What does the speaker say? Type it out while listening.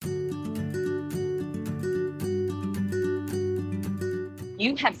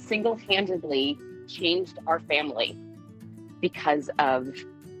You have single-handedly changed our family because of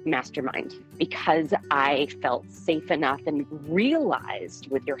Mastermind, because I felt safe enough and realized,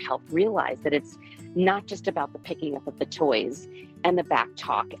 with your help, that it's not just about the picking up of the toys and the back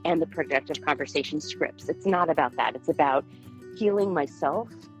talk and the productive conversation scripts. It's not about that. It's about healing myself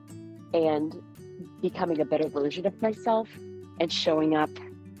and becoming a better version of myself and showing up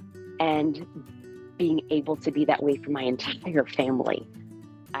and being able to be that way for my entire family.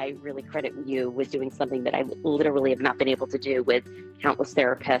 I really credit you with doing something that I literally have not been able to do with countless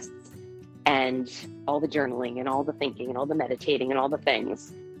therapists and all the journaling and all the thinking and all the meditating and all the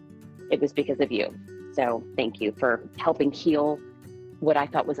things. It was because of you. So thank you for helping heal what I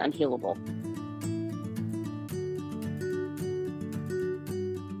thought was unhealable.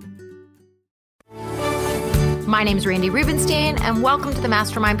 My name is Randy Rubenstein, and welcome to the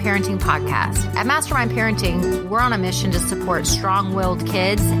Mastermind Parenting Podcast. At Mastermind Parenting, we're on a mission to support strong-willed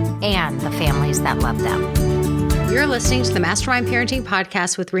kids and the families that love them. You're listening to the Mastermind Parenting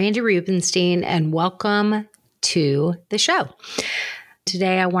Podcast with Randy Rubenstein, and welcome to the show.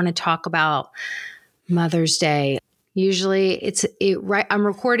 Today, I want to talk about Mother's Day. Usually I'm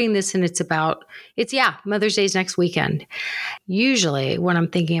recording this and Mother's Day is next weekend. Usually when I'm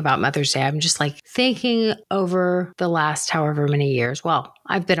thinking about Mother's Day, I'm just like thinking over the last however many years. Well,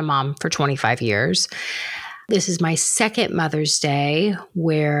 I've been a mom for 25 years. This is my second Mother's Day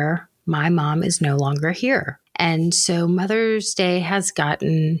where my mom is no longer here. And so Mother's Day has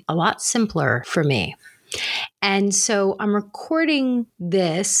gotten a lot simpler for me. And so I'm recording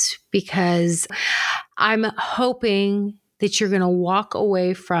this because I'm hoping that you're going to walk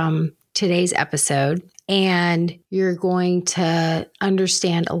away from today's episode and you're going to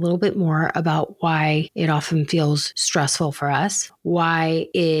understand a little bit more about why it often feels stressful for us, why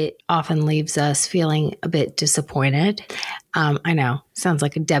it often leaves us feeling a bit disappointed. I know, sounds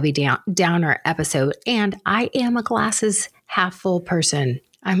like a Debbie Downer episode, and I am a glasses half full person.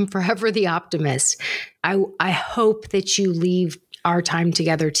 I'm forever the optimist. I hope that you leave our time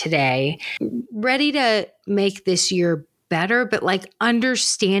together today ready to make this year better, but like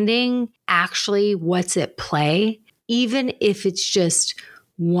understanding actually what's at play, even if it's just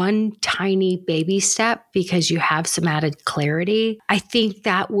one tiny baby step because you have some added clarity. I think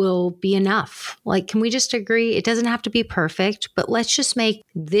that will be enough. Like, can we just agree? It doesn't have to be perfect, but let's just make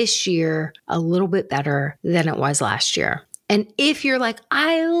this year a little bit better than it was last year. And if you're like,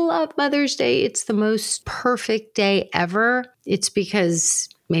 I love Mother's Day, it's the most perfect day ever, it's because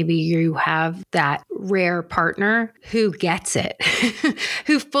maybe you have that rare partner who gets it,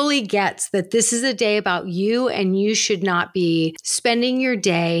 who fully gets that this is a day about you and you should not be spending your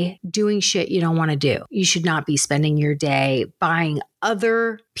day doing shit you don't want to do. You should not be spending your day buying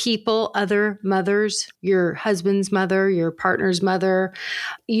other people, other mothers, your husband's mother, your partner's mother.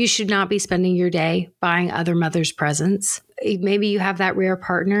 You should not be spending your day buying other mothers' presents. Maybe you have that rare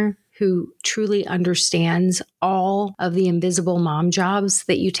partner who truly understands all of the invisible mom jobs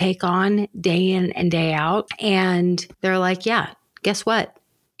that you take on day in and day out. And they're like, yeah, guess what?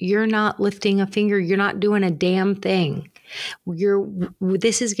 You're not lifting a finger. You're not doing a damn thing.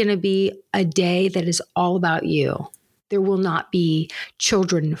 This is going to be a day that is all about you. There will not be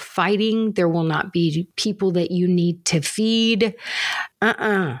children fighting. There will not be people that you need to feed.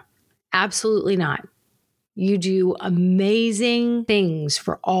 Absolutely not. You do amazing things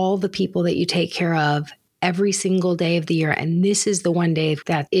for all the people that you take care of every single day of the year. And this is the one day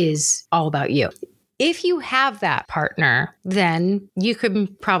that is all about you. If you have that partner, then you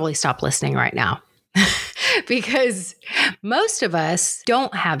could probably stop listening right now. Because most of us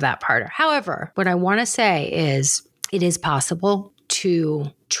don't have that partner. However, what I want to say is it is possible to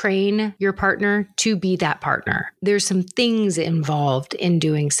train your partner to be that partner. There's some things involved in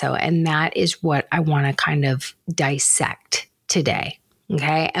doing so, and that is what I want to kind of dissect today.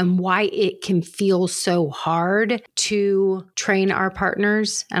 Okay. And why it can feel so hard to train our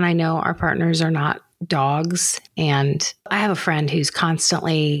partners. And I know our partners are not dogs. And I have a friend who's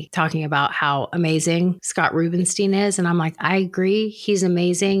constantly talking about how amazing Scott Rubenstein is. And I'm like, I agree. He's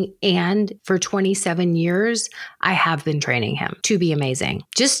amazing. And for 27 years, I have been training him to be amazing.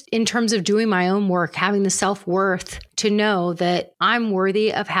 Just in terms of doing my own work, having the self-worth to know that I'm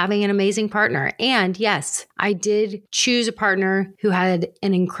worthy of having an amazing partner. And yes, I did choose a partner who had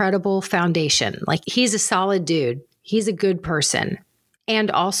an incredible foundation. Like, he's a solid dude. He's a good person. And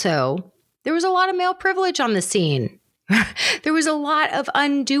also, there was a lot of male privilege on the scene. There was a lot of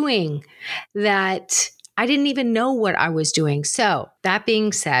undoing that I didn't even know what I was doing. So that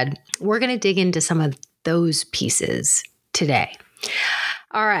being said, we're going to dig into some of those pieces today.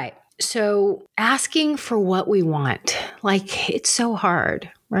 All right. So asking for what we want. Like, it's so hard,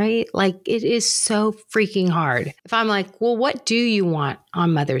 right? Like, it is so freaking hard. If I'm like, well, what do you want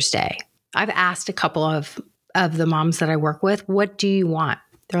on Mother's Day? I've asked a couple of the moms that I work with, what do you want?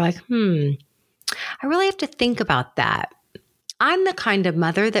 They're like, I really have to think about that. I'm the kind of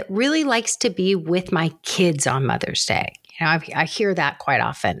mother that really likes to be with my kids on Mother's Day. You know, I hear that quite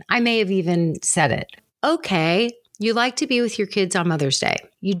often. I may have even said it. Okay, you like to be with your kids on Mother's Day.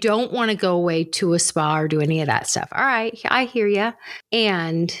 You don't want to go away to a spa or do any of that stuff. All right, I hear you.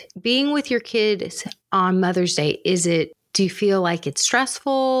 And being with your kids on Mother's Day, do you feel like it's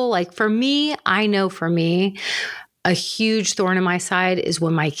stressful? Like for me, I know for me, a huge thorn in my side is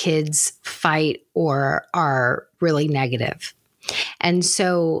when my kids fight or are really negative. And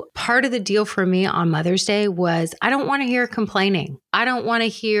so part of the deal for me on Mother's Day was I don't want to hear complaining. I don't want to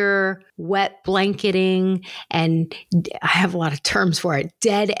hear wet blanketing, and I have a lot of terms for it.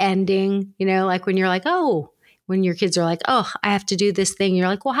 Dead ending, like when you're like, when your kids are like, I have to do this thing. You're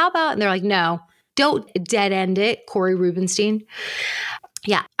like, well, how about? And they're like, no, don't dead end it. Corey Rubenstein.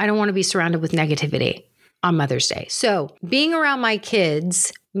 Yeah. I don't want to be surrounded with negativity on Mother's Day. So being around my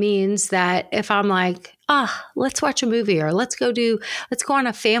kids means that if I'm like, let's watch a movie or let's go on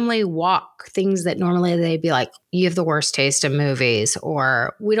a family walk, things that normally they'd be like, you have the worst taste in movies,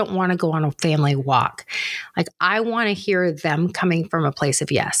 or we don't want to go on a family walk. Like I want to hear them coming from a place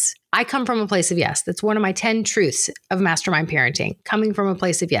of yes. I come from a place of yes. That's one of my 10 truths of mastermind parenting, coming from a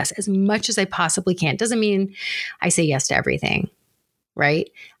place of yes, as much as I possibly can. Doesn't mean I say yes to everything, right?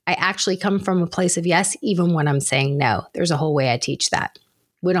 I actually come from a place of yes, even when I'm saying no. There's a whole way I teach that.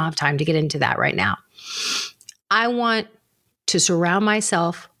 We don't have time to get into that right now. I want to surround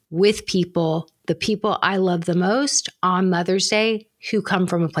myself with the people I love the most on Mother's Day who come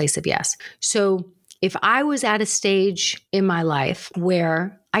from a place of yes. So if I was at a stage in my life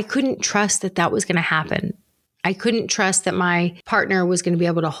where I couldn't trust that was going to happen, I couldn't trust that my partner was going to be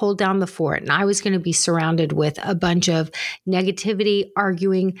able to hold down the fort, and I was going to be surrounded with a bunch of negativity,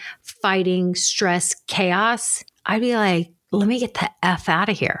 arguing, fighting, stress, chaos, I'd be like, let me get the F out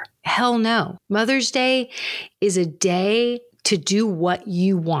of here. Hell no. Mother's Day is a day to do what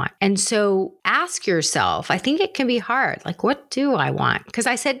you want. And so ask yourself, I think it can be hard. Like, what do I want? Because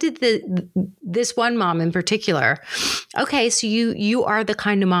I said to this one mom in particular, okay, so you are the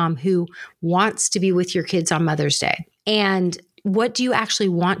kind of mom who wants to be with your kids on Mother's Day. And what do you actually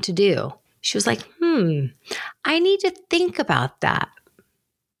want to do? She was like, I need to think about that.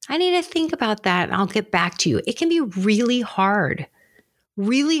 And I'll get back to you. It can be really hard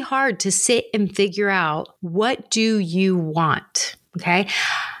to sit and figure out, what do you want? Okay.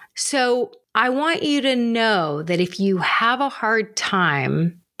 So I want you to know that if you have a hard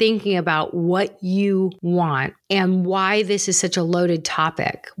time thinking about what you want and why this is such a loaded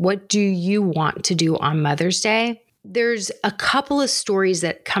topic, what do you want to do on Mother's Day? There's a couple of stories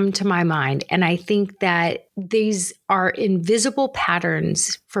that come to my mind, and I think that these are invisible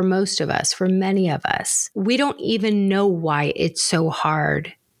patterns for most of us, for many of us. We don't even know why it's so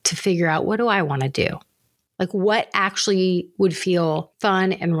hard to figure out, what do I want to do? Like, what actually would feel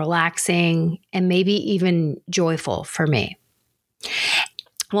fun and relaxing and maybe even joyful for me?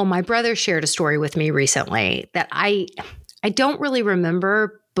 Well, my brother shared a story with me recently that I don't really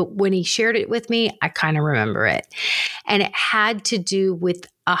remember, but when he shared it with me, I kind of remember it. And it had to do with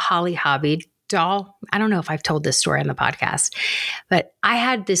a Holly Hobby doll. I don't know if I've told this story on the podcast, but I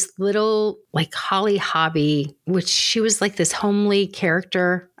had this little Holly Hobby, which she was like this homely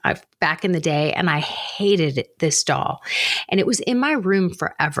character back in the day. And I hated this doll. And it was in my room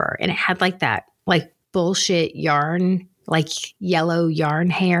forever. And it had that bullshit yarn, yellow yarn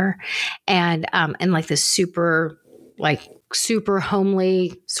hair, and this super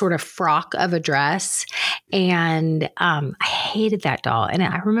homely sort of frock of a dress. And I hated that doll. And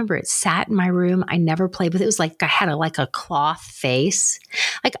I remember it sat in my room. I never played with it. It was I had a cloth face.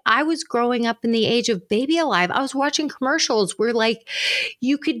 I was growing up in the age of Baby Alive. I was watching commercials where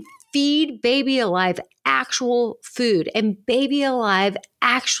you could feed Baby Alive actual food, and Baby Alive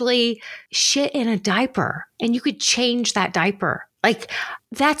actually shit in a diaper, and you could change that diaper.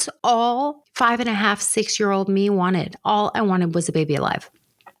 That's all 5.5, 6-year-old me wanted. All I wanted was a Baby Alive.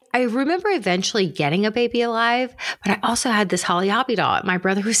 I remember eventually getting a Baby Alive, but I also had this Holly Hobby doll. My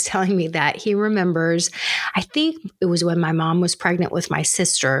brother was telling me that he remembers, I think it was when my mom was pregnant with my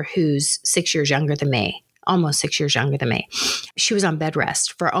sister, who's 6 years younger than me. Almost 6 years younger than me. She was on bed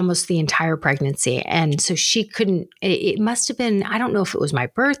rest for almost the entire pregnancy. And so she couldn't, it must have been, I don't know if it was my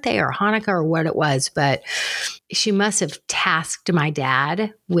birthday or Hanukkah or what it was, but she must have tasked my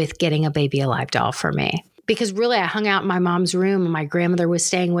dad with getting a Baby Alive doll for me. Because really I hung out in my mom's room and my grandmother was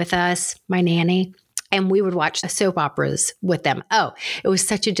staying with us, my nanny. and we would watch soap operas with them. Oh, it was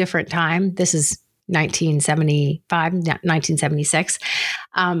such a different time. This is 1975, 1976.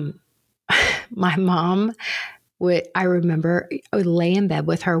 My mom I remember I would lay in bed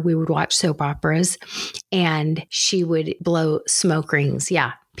with her. We would watch soap operas and she would blow smoke rings.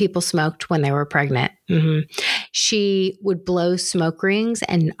 Yeah. People smoked when they were pregnant. She would blow smoke rings.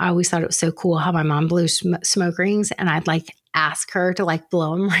 And I always thought it was so cool how my mom blew smoke rings. And I'd like ask her to like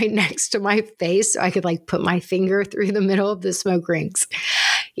blow them right next to my face so I could like put my finger through the middle of the smoke rings.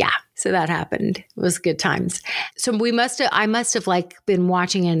 Yeah. So that happened. It was good times. So I must have like been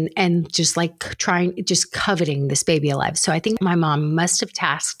watching and just like just coveting this baby alive. So I think my mom must have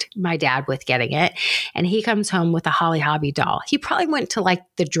tasked my dad with getting it. And he comes home with a Holly Hobbie doll. He probably went to like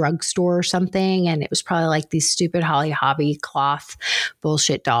the drugstore or something. And it was probably like these stupid Holly Hobbie cloth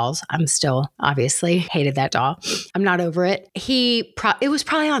bullshit dolls. I'm still obviously hated that doll. I'm not over it. It was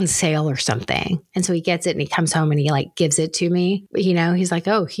probably on sale or something. And so he gets it and he comes home and he like gives it to me. You know, he's like,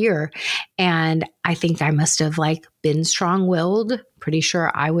 oh, here. And I think I must have like been strong-willed. Pretty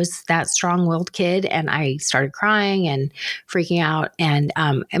sure I was that strong-willed kid. And I started crying and freaking out. And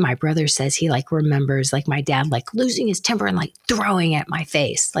my brother says he like remembers like my dad like losing his temper and like throwing at my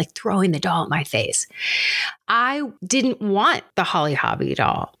face, like throwing the doll at my face. I didn't want the Holly Hobbie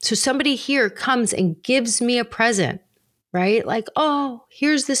doll. So somebody here comes and gives me a present, right? Like, oh,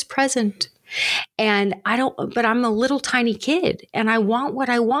 here's this present. And but I'm a little tiny kid and I want what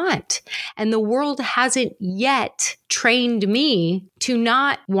I want. And the world hasn't yet trained me to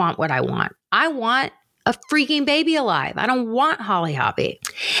not want what I want. I want a freaking baby alive. I don't want Holly Hobbie.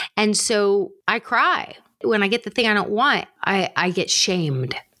 And so I cry. When I get the thing I don't want, I get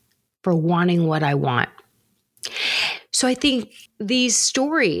shamed for wanting what I want. So I think these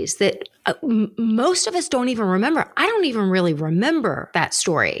stories that most of us don't even remember, I don't even really remember that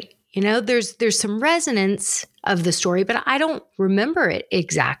story. You know, there's some resonance of the story, but I don't remember it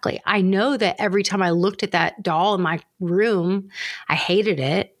exactly. I know that every time I looked at that doll in my room, I hated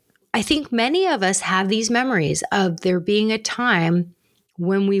it. I think many of us have these memories of there being a time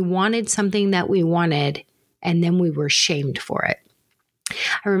when we wanted something that we wanted, and then we were shamed for it.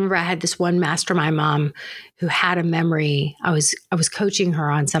 I remember I had this one mastermind mom who had a memory. I was coaching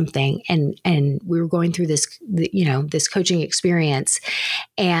her on something and we were going through this, this coaching experience,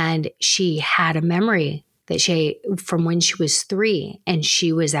 and she had a memory that from when she was 3 and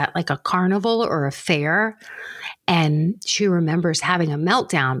she was at like a carnival or a fair. And she remembers having a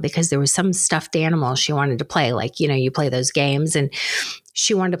meltdown because there was some stuffed animal she wanted to play. Like, you play those games, and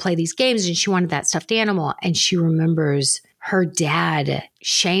she wanted to play these games and she wanted that stuffed animal. And she remembers her dad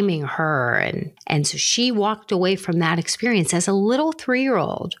shaming her. And so she walked away from that experience as a little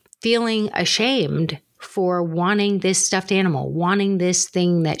 3-year-old feeling ashamed for wanting this stuffed animal, wanting this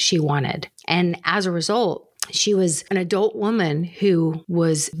thing that she wanted. And as a result, she was an adult woman who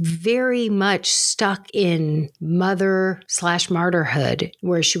was very much stuck in mother/martyrhood,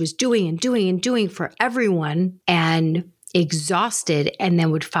 where she was doing and doing and doing for everyone and exhausted, and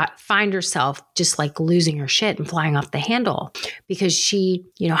then would find herself just like losing her shit and flying off the handle because she,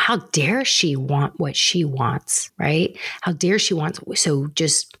 how dare she want what she wants, right? How dare she want? So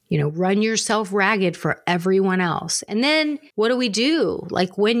just, run yourself ragged for everyone else. And then what do we do?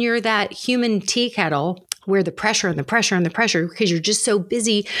 Like when you're that human tea kettle where the pressure and the pressure and the pressure, because you're just so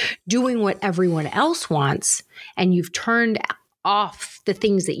busy doing what everyone else wants and you've turned off the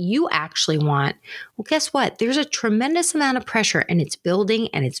things that you actually want. Well, guess what? There's a tremendous amount of pressure, and it's building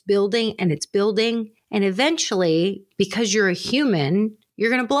and it's building and it's building. And eventually, because you're a human, you're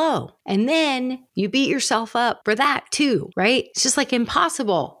going to blow. And then you beat yourself up for that too, right? It's just like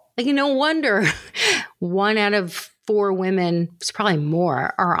impossible. Like, no wonder 1 out of 4 women, it's probably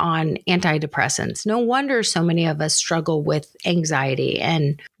more, are on antidepressants. No wonder so many of us struggle with anxiety.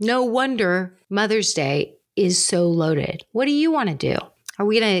 And no wonder Mother's Day is so loaded. What do you want to do? Are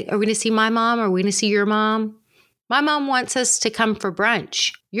we gonna see my mom? Are we gonna see your mom? My mom wants us to come for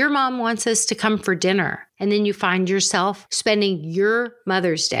brunch. Your mom wants us to come for dinner. And then you find yourself spending your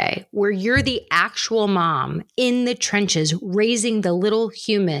Mother's Day, where you're the actual mom in the trenches, raising the little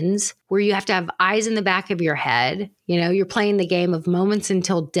humans, where you have to have eyes in the back of your head. You're playing the game of moments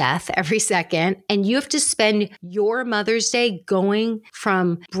until death every second. And you have to spend your Mother's Day going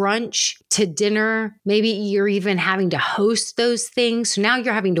from brunch to dinner. Maybe you're even having to host those things. So now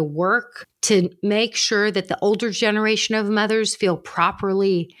you're having to work to make sure that the older generation of mothers feel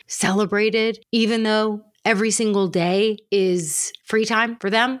properly celebrated, even though every single day is free time for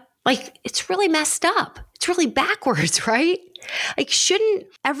them. Like, it's really messed up. It's really backwards, right? Like, shouldn't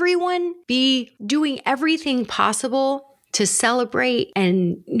everyone be doing everything possible to celebrate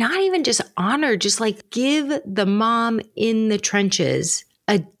and not even just honor, just like give the mom in the trenches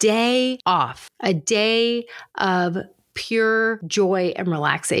a day off, a day of pure joy and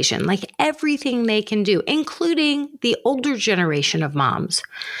relaxation, like everything they can do, including the older generation of moms.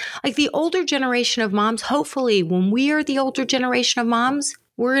 Like the older generation of moms, hopefully when we are the older generation of moms,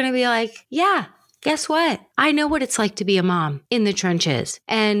 we're going to be like, yeah, guess what? I know what it's like to be a mom in the trenches.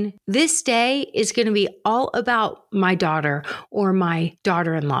 And this day is going to be all about my daughter or my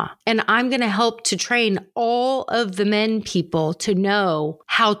daughter-in-law. And I'm going to help to train all of the men people to know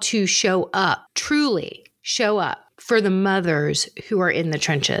how to show up, truly show up for the mothers who are in the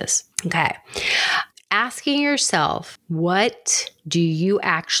trenches. Okay. Asking yourself, what do you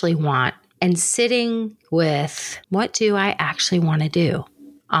actually want? And sitting with, what do I actually want to do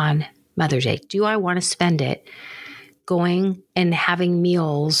on Mother's Day? Do I want to spend it going and having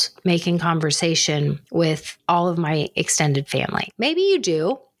meals, making conversation with all of my extended family? Maybe you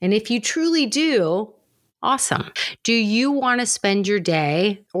do. And if you truly do, awesome. Do you want to spend your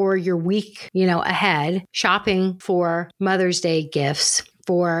day or your week, ahead shopping for Mother's Day gifts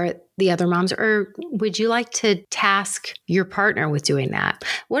for the other moms? Or would you like to task your partner with doing that?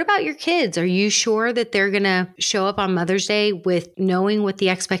 What about your kids? Are you sure that they're going to show up on Mother's Day with knowing what the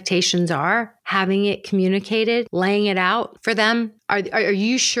expectations are, having it communicated, laying it out for them? Are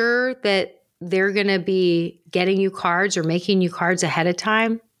you sure that they're going to be getting you cards or making you cards ahead of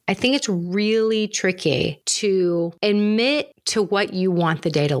time? I think it's really tricky to admit to what you want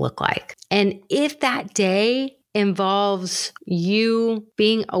the day to look like. And if that day involves you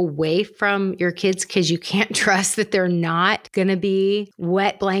being away from your kids because you can't trust that they're not going to be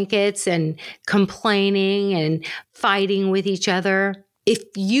wet blankets and complaining and fighting with each other, if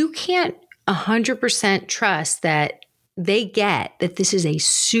you can't 100% trust that they get that this is a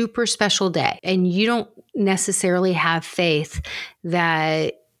super special day and you don't necessarily have faith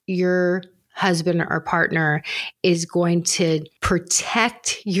that your husband or partner is going to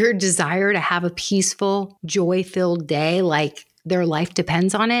protect your desire to have a peaceful, joy-filled day like their life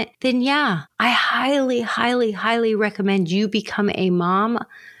depends on it, then yeah, I highly, highly, highly recommend you become a mom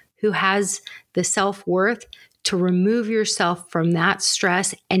who has the self-worth to remove yourself from that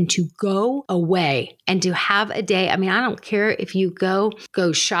stress and to go away and to have a day. I mean, I don't care if you go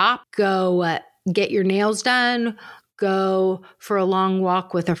shop, go get your nails done, go for a long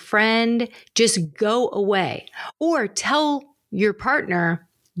walk with a friend, just go away. Or tell your partner,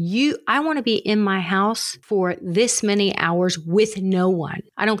 I want to be in my house for this many hours with no one.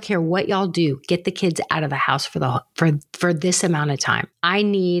 I don't care what y'all do. Get the kids out of the house for this amount of time. I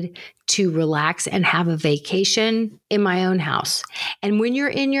need to relax and have a vacation in my own house. And when you're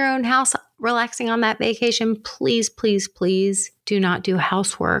in your own house, relaxing on that vacation, please, please, please do not do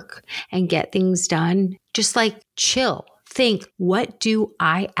housework and get things done. Just like chill. Think, what do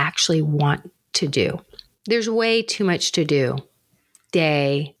I actually want to do? There's way too much to do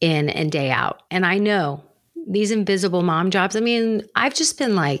day in and day out. And I know these invisible mom jobs, I mean, I've just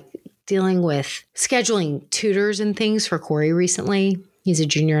been like dealing with scheduling tutors and things for Corey recently. He's a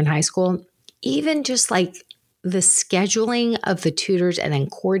junior in high school. Even just like the scheduling of the tutors and then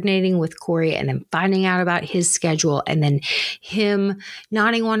coordinating with Corey and then finding out about his schedule and then him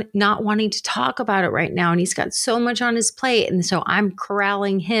not wanting to talk about it right now. And he's got so much on his plate. And so I'm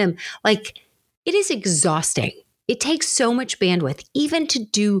corralling him. Like, it is exhausting. It takes so much bandwidth, even to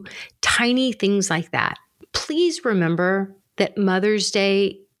do tiny things like that. Please remember that Mother's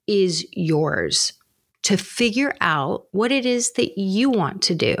Day is yours to figure out what it is that you want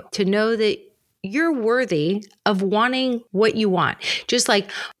to do, to know that you're worthy of wanting what you want. Just like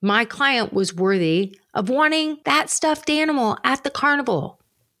my client was worthy of wanting that stuffed animal at the carnival,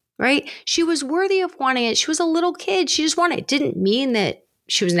 right? She was worthy of wanting it. She was a little kid. She just wanted it. It didn't mean that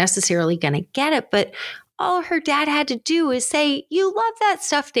she was necessarily going to get it, but all her dad had to do is say, you love that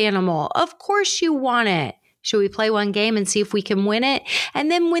stuffed animal. Of course you want it. Should we play one game and see if we can win it? And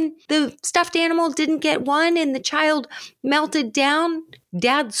then when the stuffed animal didn't get one and the child melted down,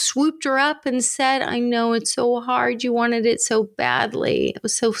 Dad swooped her up and said, I know it's so hard. You wanted it so badly. It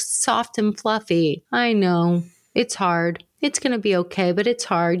was so soft and fluffy. I know. It's hard. It's going to be okay, but it's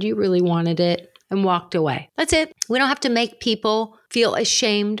hard. You really wanted it. And walked away. That's it. We don't have to make people feel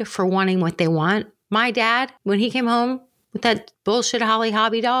ashamed for wanting what they want. My dad, when he came home with that bullshit Holly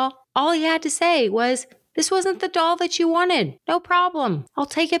Hobby doll, all he had to say was, this wasn't the doll that you wanted. No problem. I'll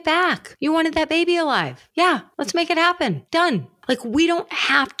take it back. You wanted that baby alive. Yeah, let's make it happen. Done. Like, we don't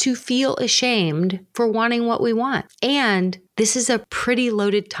have to feel ashamed for wanting what we want. And this is a pretty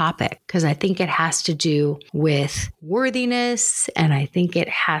loaded topic because I think it has to do with worthiness, and I think it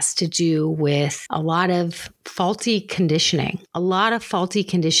has to do with a lot of faulty conditioning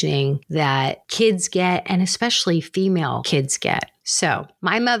that kids get, and especially female kids get. So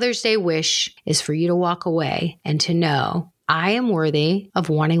my Mother's Day wish is for you to walk away and to know I am worthy of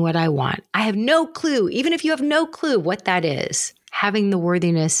wanting what I want. I have no clue, even if you have no clue what that is, having the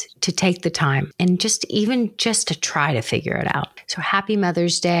worthiness to take the time and just to try to figure it out. So happy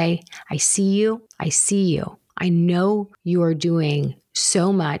Mother's Day. I see you. I know you are doing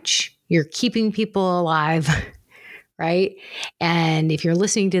so much. You're keeping people alive, right? And if you're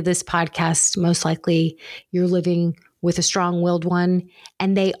listening to this podcast, most likely you're living with a strong-willed one,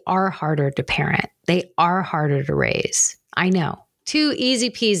 and they are harder to parent. They are harder to raise. I know. 2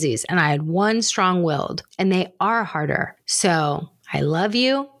 easy peasies, and I had 1 strong-willed, and they are harder. So I love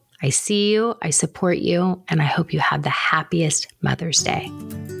you. I see you. I support you, and I hope you have the happiest Mother's Day.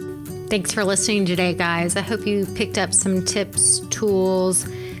 Thanks for listening today, guys. I hope you picked up some tips, tools,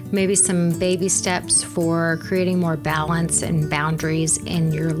 maybe some baby steps for creating more balance and boundaries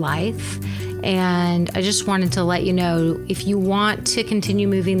in your life. And I just wanted to let you know, if you want to continue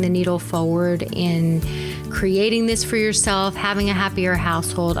moving the needle forward in creating this for yourself, having a happier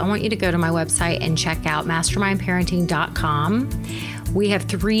household, I want you to go to my website and check out mastermindparenting.com. We have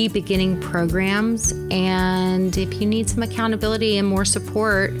 3 beginning programs, and if you need some accountability and more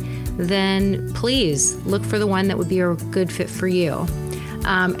support, then please look for the one that would be a good fit for you.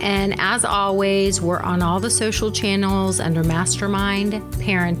 And as always, we're on all the social channels under Mastermind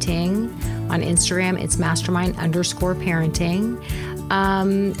Parenting. On Instagram, it's mastermind_parenting.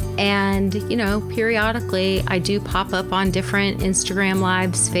 And, periodically I do pop up on different Instagram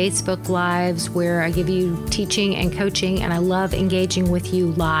lives, Facebook lives, where I give you teaching and coaching. And I love engaging with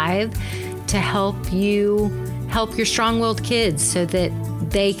you live to help you help your strong-willed kids so that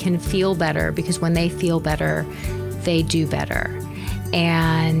they can feel better, because when they feel better, they do better.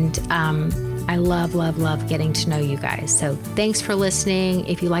 And I love getting to know you guys. So thanks for listening.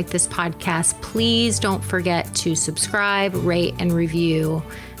 If you like this podcast, please don't forget to subscribe, rate, and review.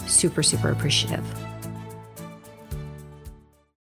 Super, super appreciative.